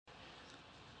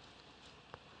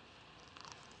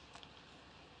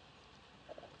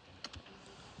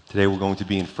Today we're going to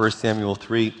be in 1 Samuel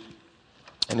 3.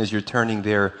 And as you're turning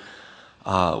there,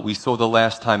 we saw the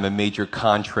last time a major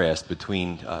contrast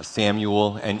between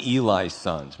Samuel and Eli's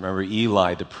sons. Remember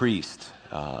Eli, the priest,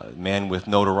 man with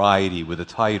notoriety, with a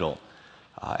title,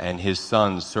 and his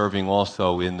sons serving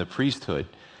also in the priesthood.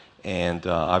 And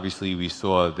obviously we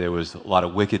saw there was a lot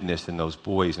of wickedness in those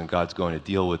boys, and God's going to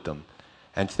deal with them.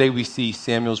 And today we see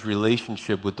Samuel's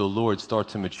relationship with the Lord start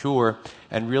to mature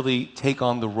and really take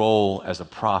on the role as a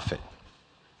prophet.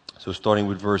 So starting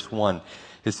with verse 1,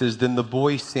 it says, "Then the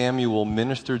boy Samuel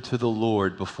ministered to the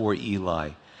Lord before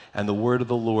Eli, and the word of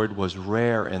the Lord was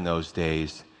rare in those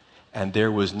days, and there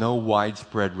was no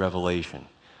widespread revelation."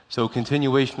 So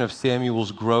continuation of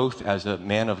Samuel's growth as a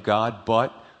man of God,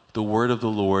 but the word of the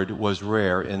Lord was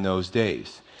rare in those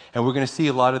days. And we're going to see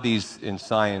a lot of these in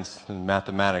science and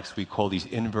mathematics. We call these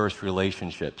inverse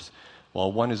relationships.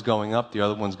 While one is going up, the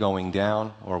other one's going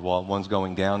down, or while one's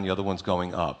going down, the other one's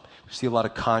going up. We see a lot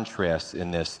of contrasts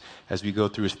in this as we go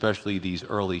through, especially these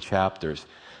early chapters.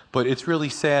 But it's really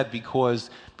sad because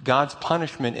God's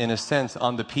punishment, in a sense,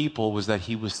 on the people was that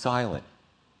he was silent.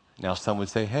 Now some would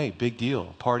say, hey, big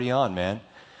deal, party on, man.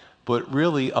 But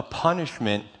really a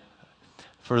punishment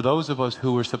for those of us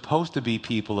who are supposed to be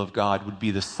people of God would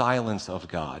be the silence of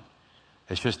God.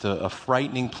 It's just a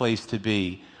frightening place to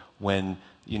be when,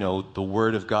 the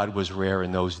word of God was rare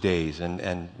in those days.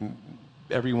 And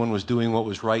everyone was doing what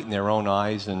was right in their own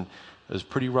eyes, and it was a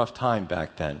pretty rough time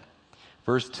back then.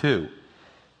 Verse 2,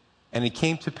 "And it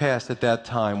came to pass at that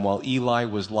time, while Eli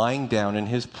was lying down in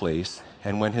his place,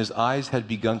 and when his eyes had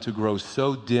begun to grow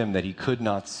so dim that he could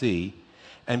not see,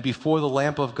 and before the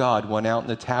lamp of God went out in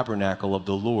the tabernacle of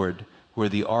the Lord, where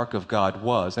the ark of God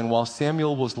was, and while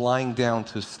Samuel was lying down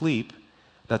to sleep,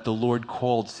 that the Lord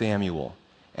called Samuel.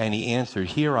 And he answered,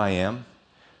 'Here I am.'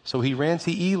 So he ran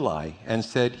to Eli and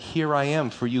said, 'Here I am,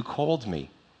 for you called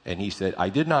me.' And he said, 'I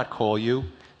did not call you.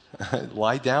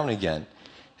 Lie down again.'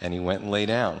 And he went and lay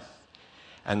down.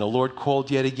 And the Lord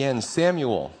called yet again,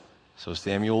 'Samuel.' So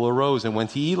Samuel arose and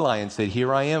went to Eli and said,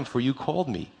 'Here I am, for you called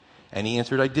me.' And he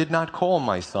answered, 'I did not call,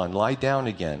 my son. Lie down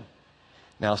again.'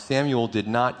 Now Samuel did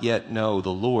not yet know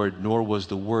the Lord, nor was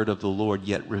the word of the Lord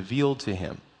yet revealed to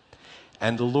him.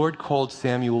 And the Lord called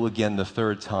Samuel again the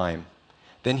third time.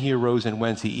 Then he arose and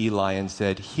went to Eli and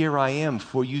said, 'Here I am,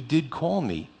 for you did call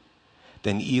me.'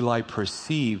 Then Eli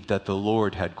perceived that the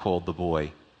Lord had called the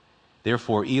boy.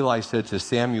 Therefore Eli said to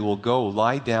Samuel, 'Go,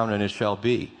 lie down, and it shall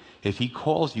be, if he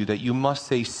calls you, that you must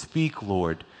say, Speak,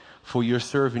 Lord, for your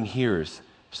servant hears.'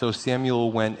 So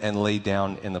Samuel went and lay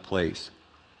down in the place."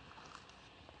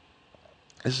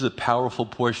 This is a powerful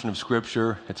portion of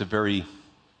Scripture. It's a very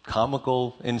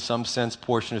comical, in some sense,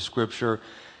 portion of Scripture.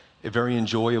 Very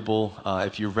enjoyable.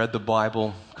 If you've read the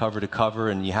Bible cover to cover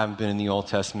and you haven't been in the Old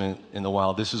Testament in a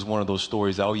while, this is one of those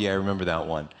stories. Oh yeah, I remember that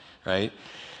one, right?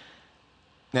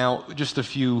 Now, just a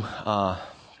few.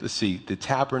 Let's see. The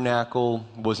tabernacle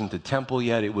wasn't the temple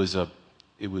yet. It was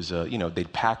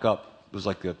they'd pack up. It was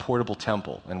like a portable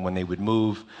temple. And when they would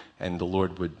move and the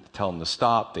Lord would tell them to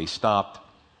stop, they stopped.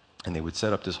 And they would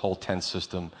set up this whole tent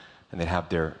system. And they'd have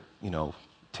their,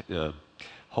 the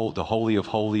Holy of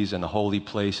Holies and the holy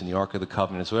place and the Ark of the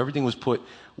Covenant. So everything was put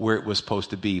where it was supposed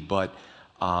to be. But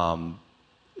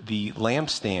the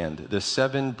lampstand, the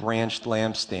 7-branched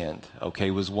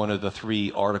lampstand, was one of the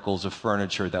 3 articles of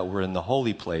furniture that were in the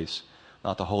holy place.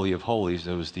 Not the Holy of Holies.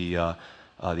 It was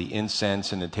the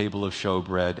incense and the table of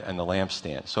showbread and the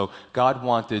lampstand. So God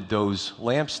wanted those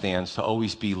lampstands to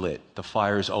always be lit, the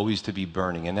fires always to be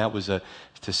burning. And that was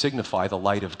to signify the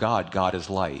light of God. God is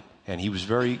light. And he was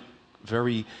very,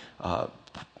 very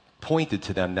pointed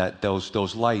to them that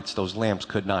those lights, those lamps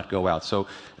could not go out. So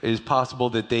it is possible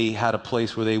that they had a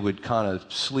place where they would kind of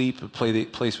sleep, a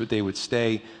place where they would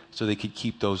stay so they could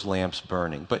keep those lamps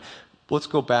burning. But let's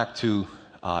go back to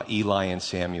Eli and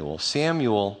Samuel.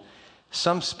 Samuel,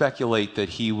 some speculate that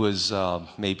he was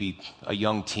maybe a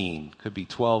young teen, could be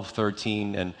 12,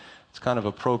 13, and it's kind of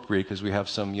appropriate because we have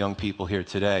some young people here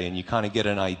today, and you kind of get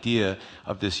an idea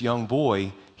of this young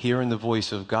boy hearing the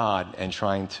voice of God and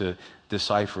trying to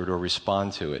decipher it or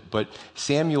respond to it. But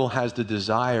Samuel has the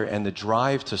desire and the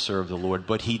drive to serve the Lord,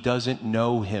 but he doesn't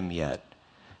know him yet.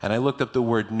 And I looked up the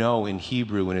word know in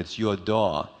Hebrew, and it's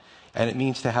yodah, and it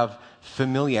means to have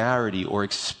familiarity or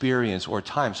experience or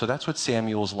time. So that's what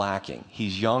Samuel's lacking.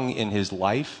 He's young in his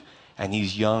life and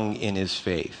he's young in his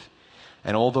faith.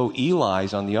 And although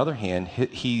Eli's, on the other hand,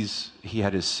 he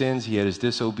had his sins, he had his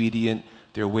disobedient,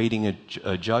 they're waiting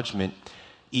a judgment.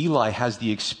 Eli has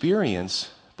the experience,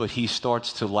 but he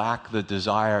starts to lack the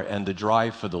desire and the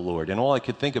drive for the Lord. And all I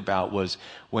could think about was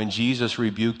when Jesus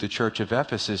rebuked the church of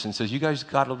Ephesus and says, you guys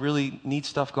got a really neat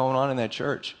stuff going on in that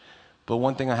church. But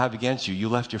one thing I have against you, you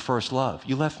left your first love.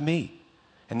 You left me.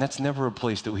 And that's never a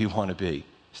place that we want to be.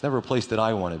 It's never a place that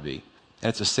I want to be. And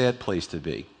it's a sad place to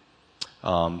be.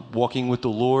 Walking with the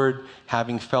Lord,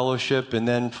 having fellowship, and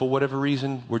then for whatever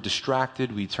reason, we're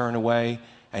distracted, we turn away,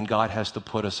 and God has to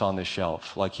put us on the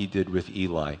shelf like he did with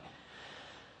Eli.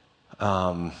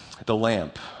 The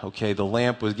lamp, okay, the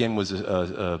lamp was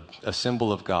a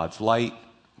symbol of God's light.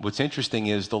 What's interesting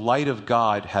is the light of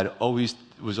God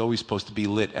was always supposed to be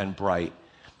lit and bright,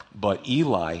 but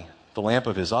Eli, the lamp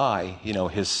of his eye,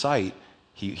 his sight,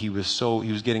 he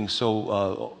was getting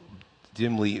so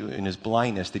dimly in his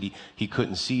blindness that he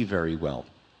couldn't see very well.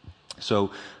 So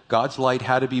God's light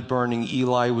had to be burning.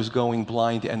 Eli was going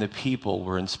blind, and the people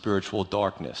were in spiritual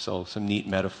darkness. So some neat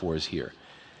metaphors here.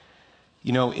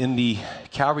 In the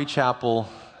Calvary Chapel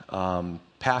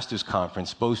Pastors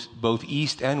Conference, both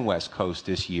East and West Coast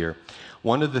this year,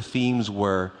 one of the themes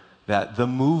were that the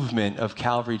movement of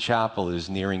Calvary Chapel is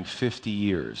nearing 50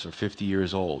 years or 50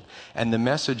 years old. And the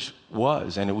message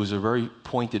was, and it was a very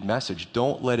pointed message,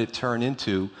 don't let it turn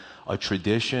into a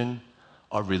tradition,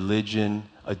 a religion,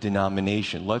 a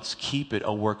denomination. Let's keep it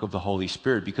a work of the Holy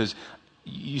Spirit, because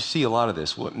you see a lot of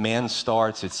this. What man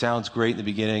starts, it sounds great in the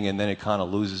beginning, and then it kind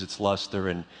of loses its luster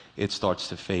and it starts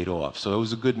to fade off. So it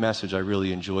was a good message. I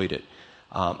really enjoyed it.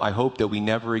 I hope that we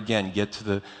never again get to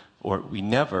the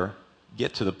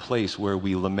place where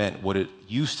we lament what it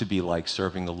used to be like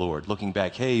serving the Lord. Looking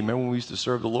back, hey, remember when we used to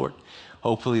serve the Lord?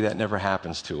 Hopefully that never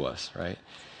happens to us, right?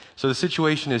 So the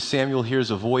situation is Samuel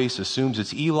hears a voice, assumes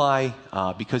it's Eli,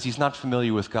 because he's not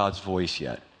familiar with God's voice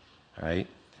yet, right?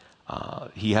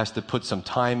 He has to put some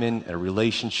time in a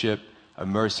relationship,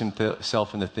 immerse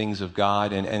himself in the things of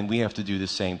God, and we have to do the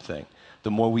same thing.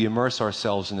 The more we immerse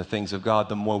ourselves in the things of God,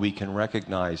 the more we can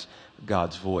recognize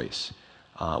God's voice.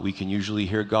 We can usually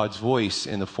hear God's voice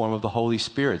in the form of the Holy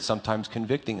Spirit, sometimes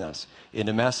convicting us in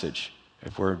a message.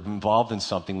 If we're involved in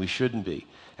something we shouldn't be,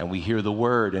 and we hear the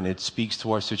word and it speaks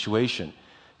to our situation.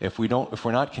 If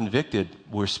we're not convicted,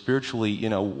 we're spiritually,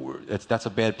 that's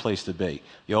a bad place to be.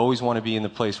 You always want to be in the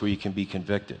place where you can be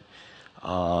convicted.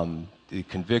 The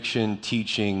conviction,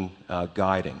 teaching,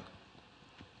 guiding.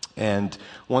 And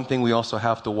one thing we also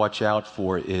have to watch out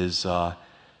for is,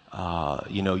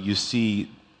 you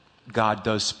see God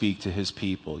does speak to his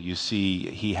people. You see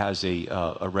he has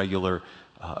a regular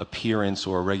appearance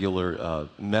or a regular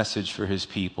message for his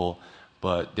people,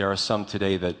 but there are some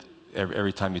today that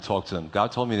every time you talk to them,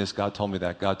 God told me this, God told me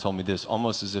that, God told me this,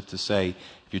 almost as if to say, if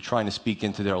you're trying to speak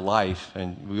into their life,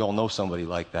 and we all know somebody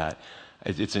like that,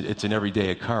 it's an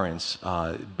everyday occurrence,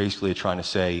 basically trying to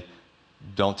say,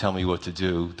 don't tell me what to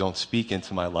do, don't speak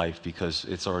into my life because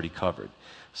it's already covered.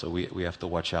 So we have to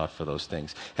watch out for those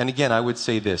things. And again, I would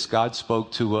say this, God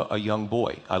spoke to a young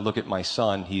boy. I look at my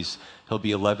son, he'll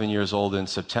be 11 years old in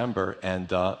September,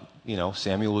 and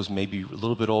Samuel was maybe a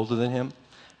little bit older than him,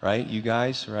 right? You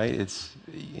guys, right? It's,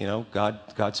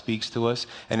 God speaks to us,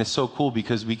 and it's so cool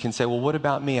because we can say, well, what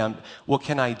about me? What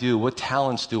can I do? What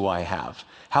talents do I have?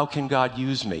 How can God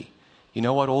use me? You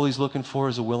know what? All he's looking for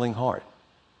is a willing heart.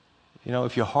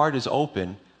 If your heart is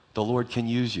open, the Lord can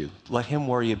use you. Let him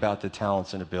worry about the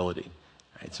talents and ability.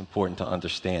 It's important to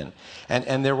understand.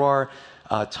 And there are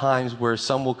times where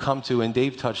some will come to, and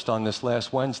Dave touched on this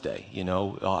last Wednesday,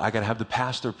 I got to have the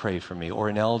pastor pray for me, or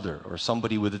an elder, or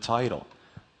somebody with a title.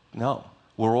 No.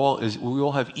 We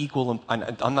all have equal,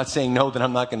 I'm not saying no that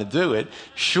I'm not going to do it.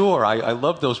 Sure, I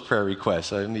love those prayer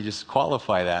requests. Let me just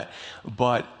qualify that.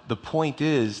 But the point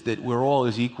is that we're all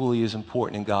as equally as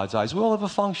important in God's eyes. We all have a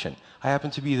function. I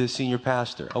happen to be the senior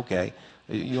pastor. Okay,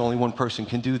 only one person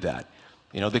can do that.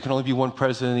 There can only be one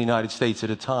president of the United States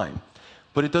at a time.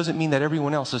 But it doesn't mean that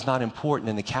everyone else is not important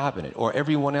in the cabinet, or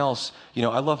everyone else.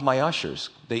 I love my ushers.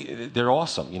 They're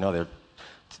awesome.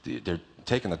 They're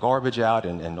taking the garbage out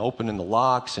and opening the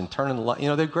locks and turning the light.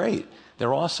 They're great.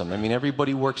 They're awesome. I mean,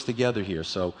 everybody works together here.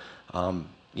 So,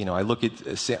 I look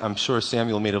at, I'm sure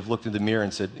Samuel may have looked in the mirror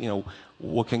and said,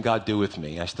 what can God do with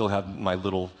me? I still have my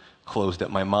little clothes that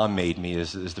my mom made me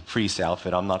as the priest's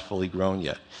outfit. I'm not fully grown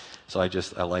yet. So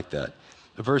I like that.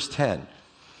 Verse 10.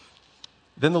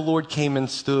 Then the Lord came and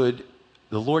stood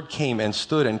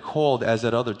and called as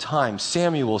at other times,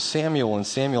 Samuel, Samuel, and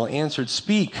Samuel answered,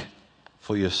 speak,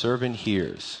 for your servant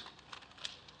hears.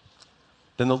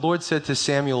 Then the Lord said to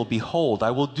Samuel, behold,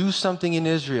 I will do something in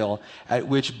Israel at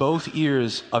which both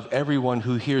ears of everyone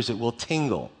who hears it will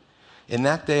tingle. In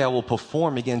that day I will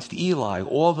perform against Eli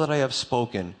all that I have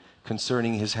spoken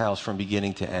concerning his house from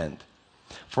beginning to end.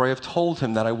 For I have told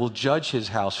him that I will judge his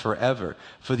house forever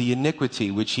for the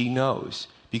iniquity which he knows,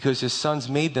 because his sons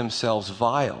made themselves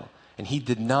vile, and he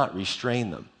did not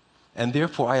restrain them. And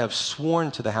therefore I have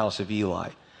sworn to the house of Eli,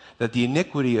 that the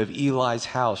iniquity of Eli's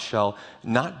house shall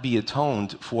not be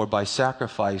atoned for by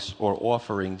sacrifice or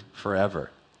offering forever.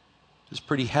 It's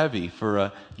pretty heavy for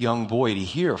a young boy to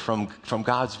hear from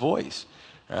God's voice,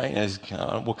 right?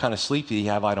 What kind of sleep did he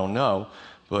have? I don't know.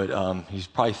 But he's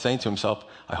probably saying to himself,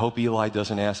 I hope Eli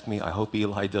doesn't ask me. I hope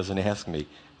Eli doesn't ask me.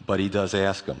 But he does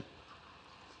ask him.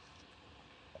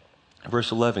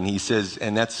 Verse 11, he says,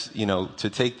 and that's, to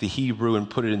take the Hebrew and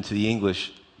put it into the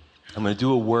English, I'm going to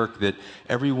do a work that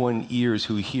everyone ears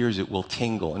who hears it will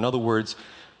tingle. In other words,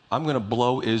 I'm going to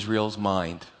blow Israel's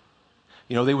mind.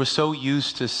 They were so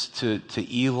used to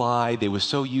Eli. They were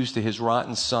so used to his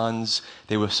rotten sons.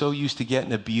 They were so used to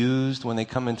getting abused when they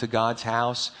come into God's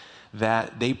house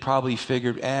that they probably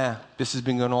figured, this has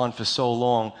been going on for so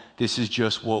long. This is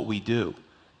just what we do.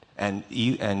 And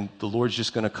the Lord's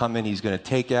just going to come in. He's going to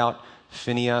take out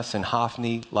Phinehas and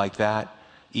Hophni like that.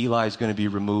 Eli's going to be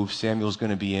removed. Samuel's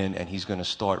going to be in, and he's going to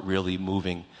start really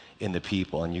moving in the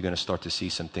people, and you're going to start to see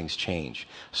some things change.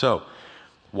 So,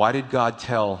 why did God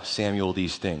tell Samuel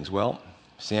these things? Well,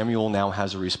 Samuel now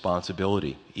has a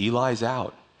responsibility. Eli's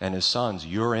out, and his sons,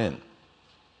 you're in.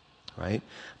 Right?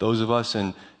 Those of us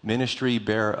in ministry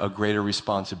bear a greater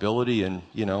responsibility, and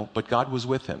but God was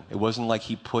with him. It wasn't like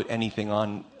he put anything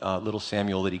on little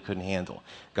Samuel that he couldn't handle.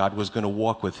 God was going to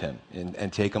walk with him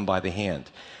and take him by the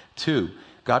hand. 2,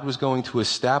 God was going to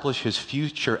establish his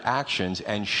future actions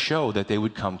and show that they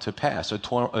would come to pass.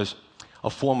 A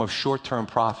form of short-term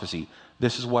prophecy.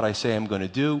 This is what I say I'm going to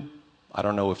do. I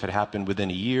don't know if it happened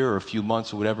within a year or a few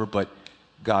months or whatever, but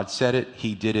God said it,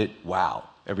 he did it, wow.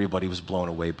 Everybody was blown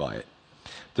away by it.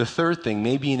 The third thing,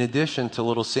 maybe in addition to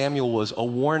little Samuel, was a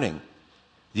warning.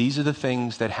 These are the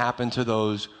things that happen to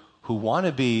those who want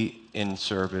to be in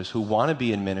service, who want to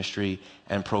be in ministry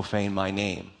and profane my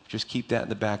name. Just keep that in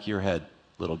the back of your head,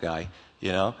 little guy,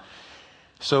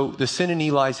 So the sin in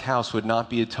Eli's house would not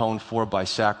be atoned for by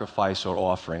sacrifice or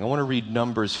offering. I want to read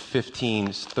Numbers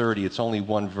 15:30. It's only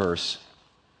one verse.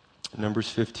 Numbers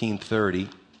 15:30.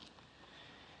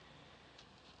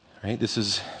 Right? This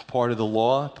is part of the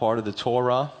law, part of the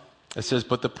Torah. It says,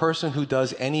 but the person who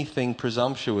does anything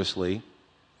presumptuously,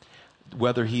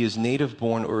 whether he is native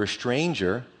born or a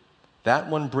stranger, that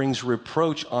one brings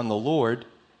reproach on the Lord,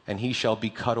 and he shall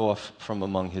be cut off from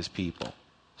among his people.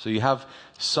 So you have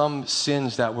some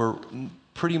sins that were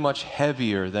pretty much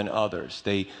heavier than others.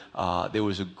 There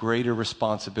was a greater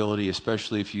responsibility,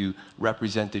 especially if you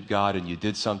represented God and you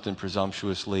did something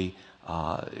presumptuously.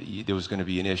 There was going to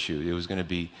be an issue. There was going to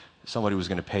be somebody was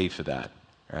going to pay for that,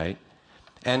 right?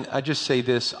 And I just say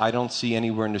this, I don't see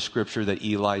anywhere in the scripture that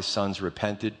Eli's sons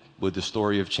repented. Would the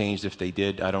story have changed if they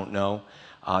did? I don't know.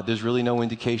 There's really no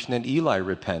indication that Eli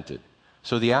repented.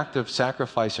 So the act of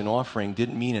sacrifice and offering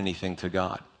didn't mean anything to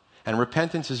God. And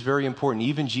repentance is very important.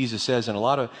 Even Jesus says, and a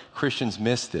lot of Christians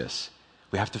miss this,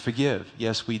 we have to forgive.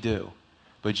 Yes, we do.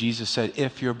 But Jesus said,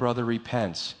 if your brother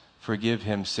repents, forgive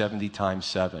him 70 times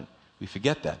 7. We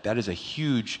forget that. That is a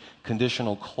huge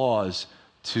conditional clause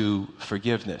to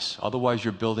forgiveness. Otherwise,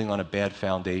 you're building on a bad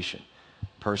foundation.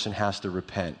 Person has to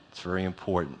repent. It's very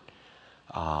important.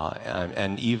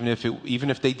 And even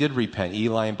if they did repent,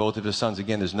 Eli and both of his sons,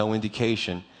 again, there's no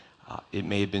indication. It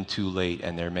may have been too late,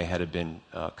 and there may have been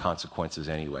consequences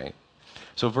anyway.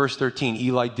 So verse 13,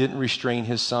 Eli didn't restrain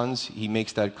his sons. He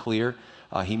makes that clear.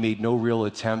 He made no real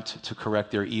attempt to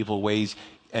correct their evil ways.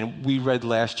 And we read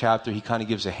last chapter, he kind of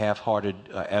gives a half-hearted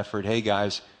effort. Hey,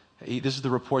 guys, this is the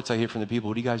reports I hear from the people.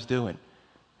 What are you guys doing?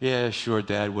 Yeah, sure,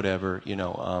 Dad, whatever.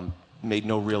 Made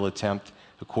no real attempt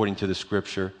according to the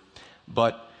scripture.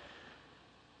 But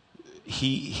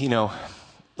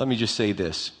let me just say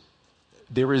this.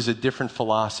 There is a different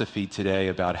philosophy today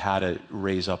about how to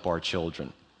raise up our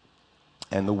children.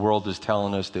 And the world is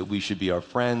telling us that we should be our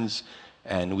friends,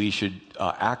 and we should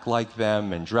act like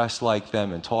them and dress like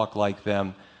them and talk like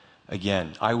them.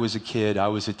 Again, I was a kid, I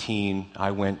was a teen,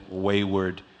 I went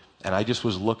wayward, and I just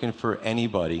was looking for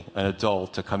anybody, an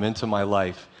adult, to come into my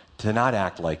life to not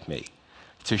act like me,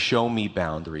 to show me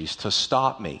boundaries, to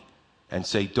stop me and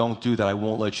say, don't do that, I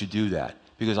won't let you do that,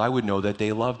 because I would know that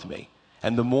they loved me.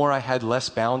 And the more I had less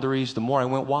boundaries, the more I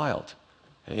went wild.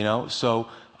 So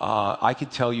I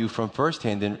could tell you from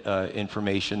firsthand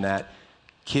information that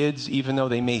kids, even though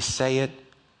they may say it,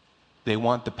 they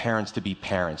want the parents to be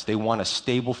parents. They want a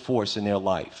stable force in their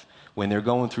life. When they're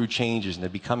going through changes and they're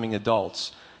becoming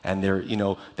adults, and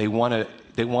they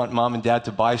want mom and dad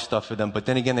to buy stuff for them, but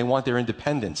then again, they want their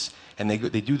independence. And they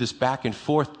do this back and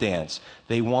forth dance.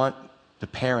 They want the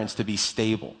parents to be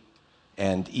stable.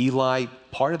 And Eli,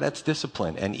 part of that's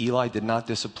discipline, and Eli did not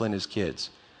discipline his kids.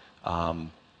 The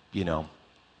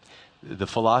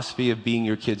philosophy of being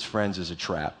your kids' friends is a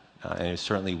trap, and it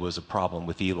certainly was a problem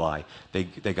with Eli. They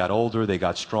got older, they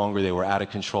got stronger, they were out of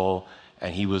control,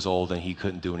 and he was old, and he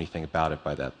couldn't do anything about it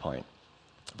by that point.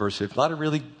 Verse 5,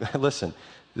 listen,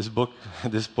 this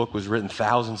book was written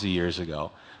thousands of years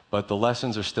ago, but the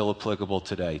lessons are still applicable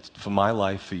today, for my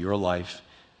life, for your life,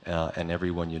 and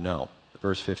everyone you know.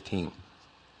 Verse 15.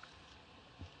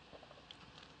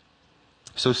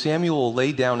 So Samuel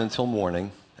lay down until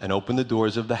morning and opened the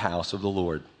doors of the house of the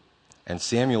Lord. And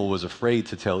Samuel was afraid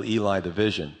to tell Eli the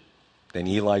vision. Then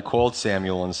Eli called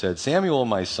Samuel and said, "Samuel,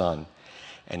 my son."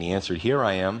 And he answered, "Here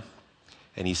I am."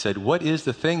 And he said, "What is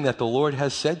the thing that the Lord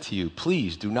has said to you?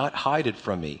 Please do not hide it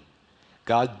from me.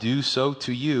 God do so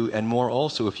to you, and more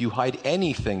also, if you hide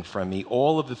anything from me,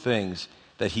 all of the things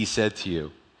that he said to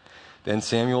you." Then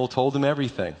Samuel told him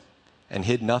everything and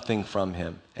hid nothing from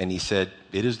him. And he said,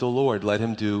 "It is the Lord. Let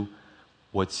him do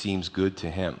what seems good to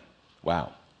him."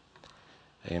 Wow.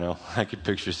 I could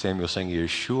picture Samuel saying, "You're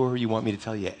sure you want me to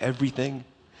tell you everything?"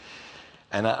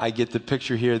 And I get the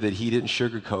picture here that he didn't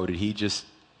sugarcoat it. He just,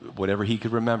 whatever he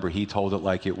could remember, he told it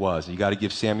like it was. You got to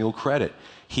give Samuel credit.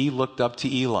 He looked up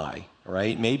to Eli,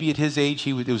 right? Maybe at his age,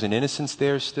 there was an innocence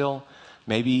there still.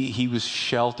 Maybe he was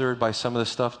sheltered by some of the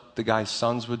stuff the guy's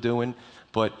sons were doing.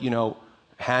 But,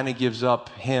 Hannah gives up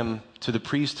him to the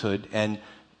priesthood, and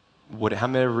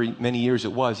however many years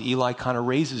it was, Eli kind of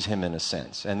raises him in a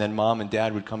sense. And then mom and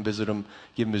dad would come visit him,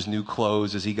 give him his new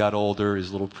clothes as he got older,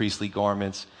 his little priestly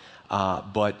garments.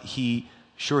 But he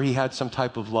had some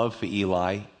type of love for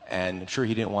Eli, and I'm sure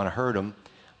he didn't want to hurt him,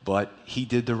 but he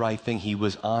did the right thing. He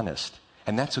was honest.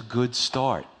 And that's a good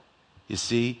start. You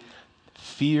see,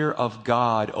 fear of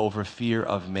God over fear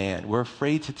of man. We're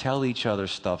afraid to tell each other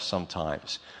stuff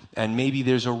sometimes. And maybe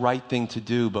there's a right thing to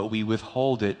do, but we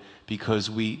withhold it because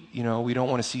we don't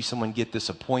want to see someone get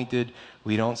disappointed.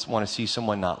 We don't want to see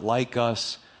someone not like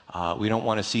us. We don't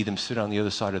want to see them sit on the other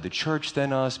side of the church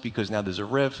than us because now there's a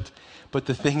rift. But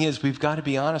the thing is, we've got to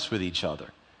be honest with each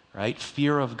other, right?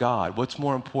 Fear of God. What's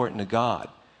more important to God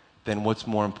than what's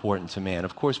more important to man?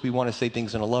 Of course, we want to say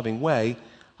things in a loving way,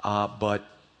 but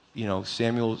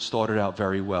Samuel started out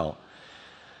very well.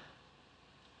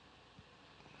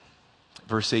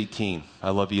 Verse 18,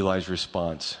 I love Eli's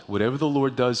response. "Whatever the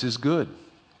Lord does is good."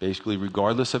 Basically,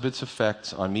 regardless of its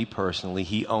effects on me personally,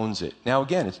 he owns it. Now,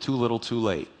 again, it's too little, too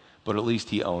late, but at least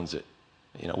he owns it.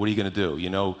 What are you going to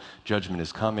do? Judgment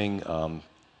is coming.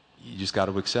 You just got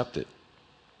to accept it.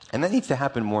 And that needs to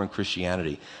happen more in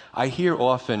Christianity. I hear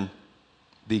often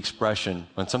the expression,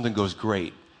 when something goes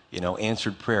great,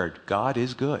 answered prayer, God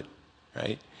is good,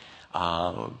 right?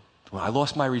 I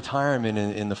lost my retirement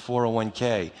in the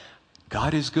 401k.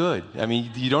 God is good. I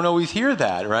mean, you don't always hear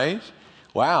that, right?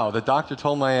 Wow, the doctor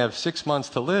told me I have 6 months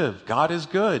to live. God is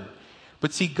good.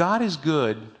 But see, God is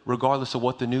good regardless of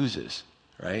what the news is,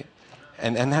 right?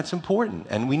 And that's important,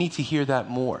 and we need to hear that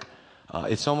more.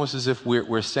 It's almost as if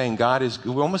we're saying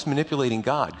we're almost manipulating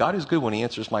God. God is good when he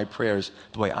answers my prayers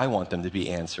the way I want them to be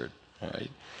answered,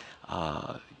 right?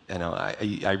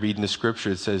 I read in the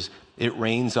scripture, it says, it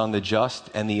rains on the just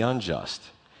and the unjust.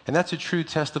 And that's a true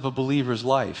test of a believer's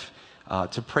life,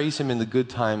 to praise him in the good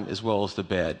time as well as the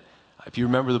bad. If you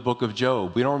remember the book of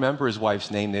Job, we don't remember his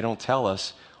wife's name. They don't tell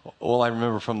us. All I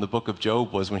remember from the book of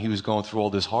Job was when he was going through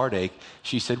all this heartache,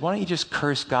 she said, "Why don't you just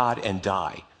curse God and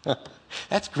die?"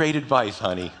 That's great advice,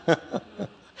 honey. I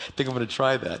think I'm going to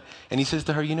try that. And he says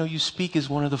to her, you speak as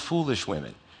one of the foolish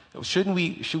women. Should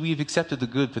we have accepted the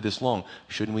good for this long?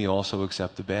 Shouldn't we also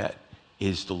accept the bad?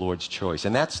 Is the Lord's choice.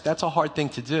 And that's a hard thing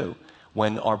to do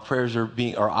when our prayers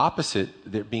are opposite,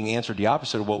 they're being answered the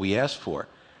opposite of what we asked for.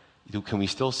 Can we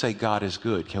still say God is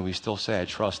good? Can we still say I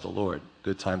trust the Lord?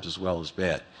 Good times as well as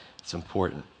bad. It's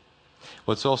important.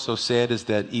 What's also sad is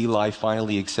that Eli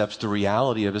finally accepts the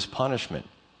reality of his punishment.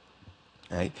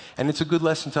 Right? And it's a good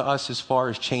lesson to us as far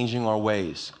as changing our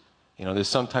ways. There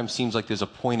sometimes seems like there's a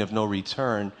point of no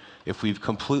return if we've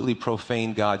completely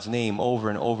profaned God's name over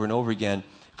and over and over again.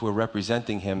 If we're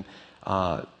representing him,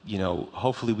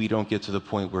 hopefully we don't get to the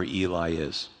point where Eli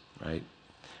is. Right?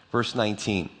 Verse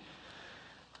 19.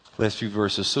 Last few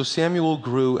verses. "So Samuel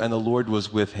grew, and the Lord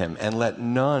was with him, and let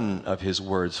none of his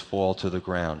words fall to the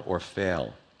ground or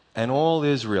fail. And all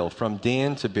Israel, from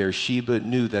Dan to Beersheba,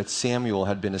 knew that Samuel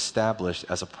had been established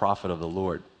as a prophet of the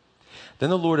Lord. Then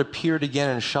the Lord appeared again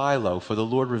in Shiloh, for the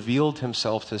Lord revealed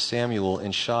himself to Samuel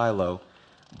in Shiloh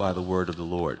by the word of the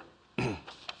Lord."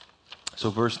 So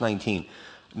verse 19.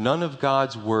 None of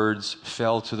God's words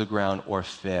fell to the ground or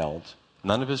failed.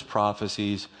 None of his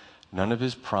prophecies, none of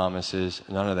his promises,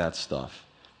 none of that stuff.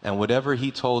 And whatever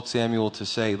he told Samuel to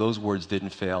say, those words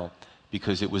didn't fail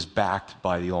because it was backed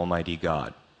by the Almighty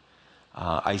God.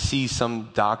 I see some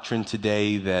doctrine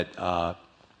today that,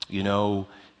 you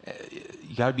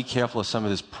got to be careful of some of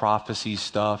this prophecy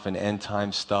stuff and end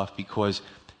time stuff because,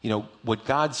 what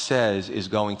God says is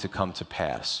going to come to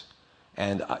pass.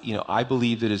 And, I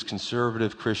believe that as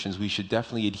conservative Christians, we should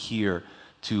definitely adhere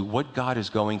to what God is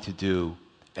going to do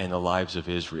in the lives of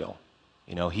Israel.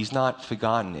 He's not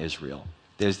forgotten Israel.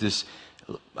 There's this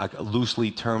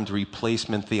loosely termed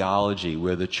replacement theology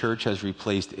where the church has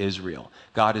replaced Israel.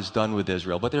 God is done with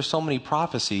Israel. But there's so many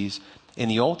prophecies in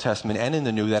the Old Testament and in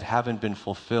the New that haven't been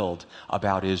fulfilled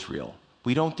about Israel.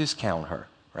 We don't discount her,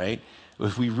 right?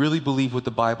 If we really believe what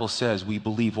the Bible says, we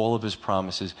believe all of his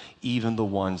promises, even the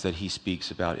ones that he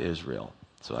speaks about Israel.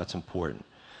 So that's important.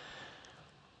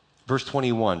 Verse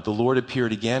 21, the Lord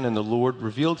appeared again and the Lord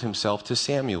revealed himself to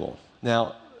Samuel.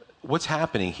 Now, what's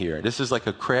happening here? This is like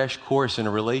a crash course in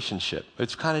a relationship.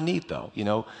 It's kind of neat, though.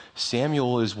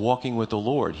 Samuel is walking with the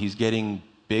Lord. He's getting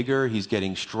bigger. He's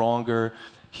getting stronger.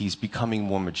 He's becoming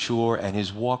more mature, and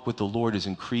his walk with the Lord is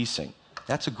increasing.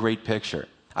 That's a great picture.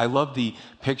 I love the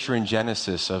picture in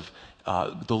Genesis of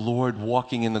the Lord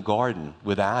walking in the garden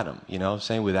with Adam,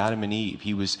 saying with Adam and Eve.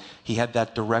 He had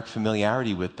that direct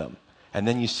familiarity with them. And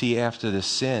then you see after the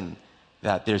sin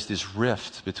that there's this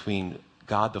rift between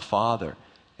God the Father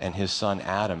and his son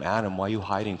Adam. Adam, why are you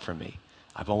hiding from me?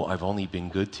 I've only been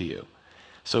good to you.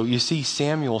 So you see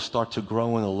Samuel start to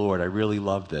grow in the Lord. I really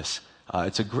love this.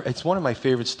 It's one of my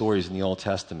favorite stories in the Old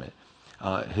Testament.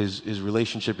 His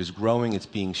relationship is growing. It's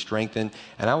being strengthened.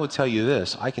 And I will tell you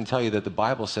this. I can tell you that the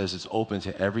Bible says it's open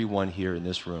to everyone here in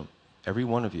this room. Every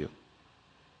one of you.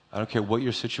 I don't care what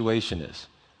your situation is.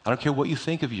 I don't care what you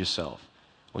think of yourself.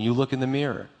 When you look in the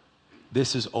mirror,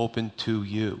 this is open to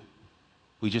you.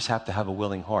 We just have to have a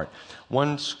willing heart.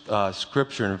 One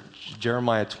scripture in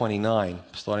Jeremiah 29,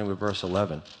 starting with verse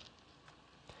 11.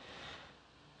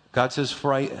 God says,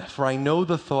 For I know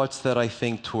the thoughts that I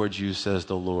think towards you, says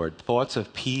the Lord, thoughts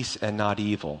of peace and not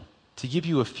evil, to give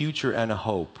you a future and a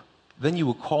hope. Then you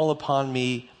will call upon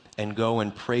me and go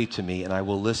and pray to me, and I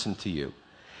will listen to you.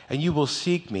 And you will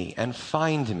seek me and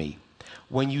find me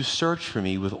when you search for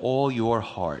me with all your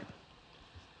heart.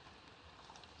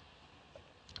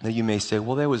 Now you may say,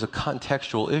 well, there was a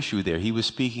contextual issue there. He was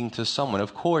speaking to someone.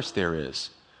 Of course there is.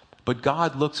 But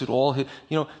God looks at all his,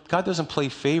 God doesn't play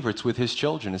favorites with his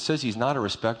children. It says he's not a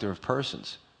respecter of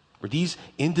persons. These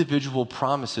individual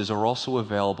promises are also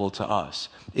available to us.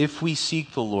 If we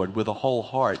seek the Lord with a whole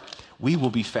heart, we will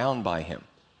be found by him.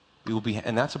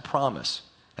 And that's a promise.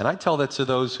 And I tell that to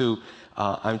those who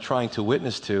I'm trying to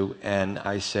witness to, and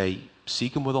I say,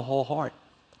 seek him with a whole heart.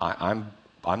 I'm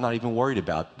not even worried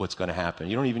about what's going to happen.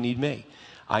 You don't even need me.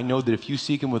 I know that if you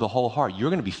seek him with a whole heart,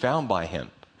 you're going to be found by him.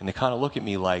 And they kind of look at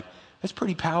me like, that's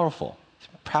pretty powerful. It's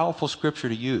a powerful scripture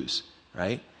to use,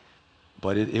 right?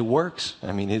 But it works.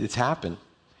 I mean, it's happened.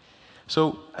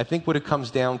 So I think what it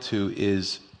comes down to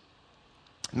is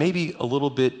maybe a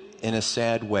little bit in a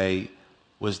sad way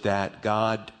was that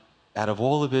God, out of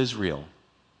all of Israel,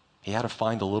 he had to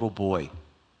find a little boy.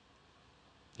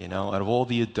 Out of all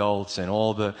the adults and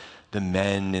all the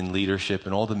men in leadership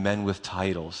and all the men with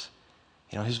titles,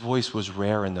 his voice was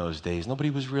rare in those days. Nobody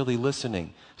was really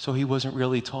listening, so he wasn't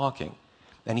really talking.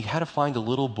 And he had to find a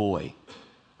little boy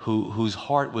whose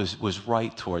heart was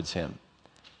right towards him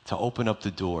to open up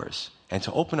the doors and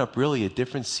to open up really a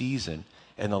different season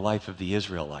in the life of the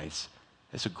Israelites.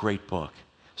 It's a great book.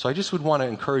 So I just would want to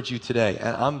encourage you today,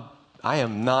 and I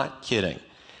am not kidding.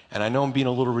 And I know I'm being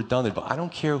a little redundant, but I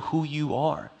don't care who you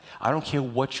are. I don't care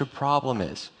what your problem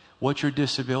is, what your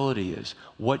disability is,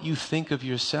 what you think of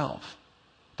yourself.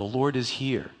 The Lord is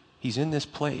here. He's in this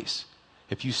place.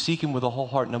 If you seek him with a whole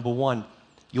heart, number one,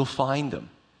 you'll find him.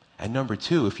 And number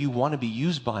two, if you want to be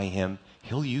used by him,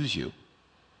 he'll use you.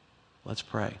 Let's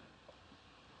pray.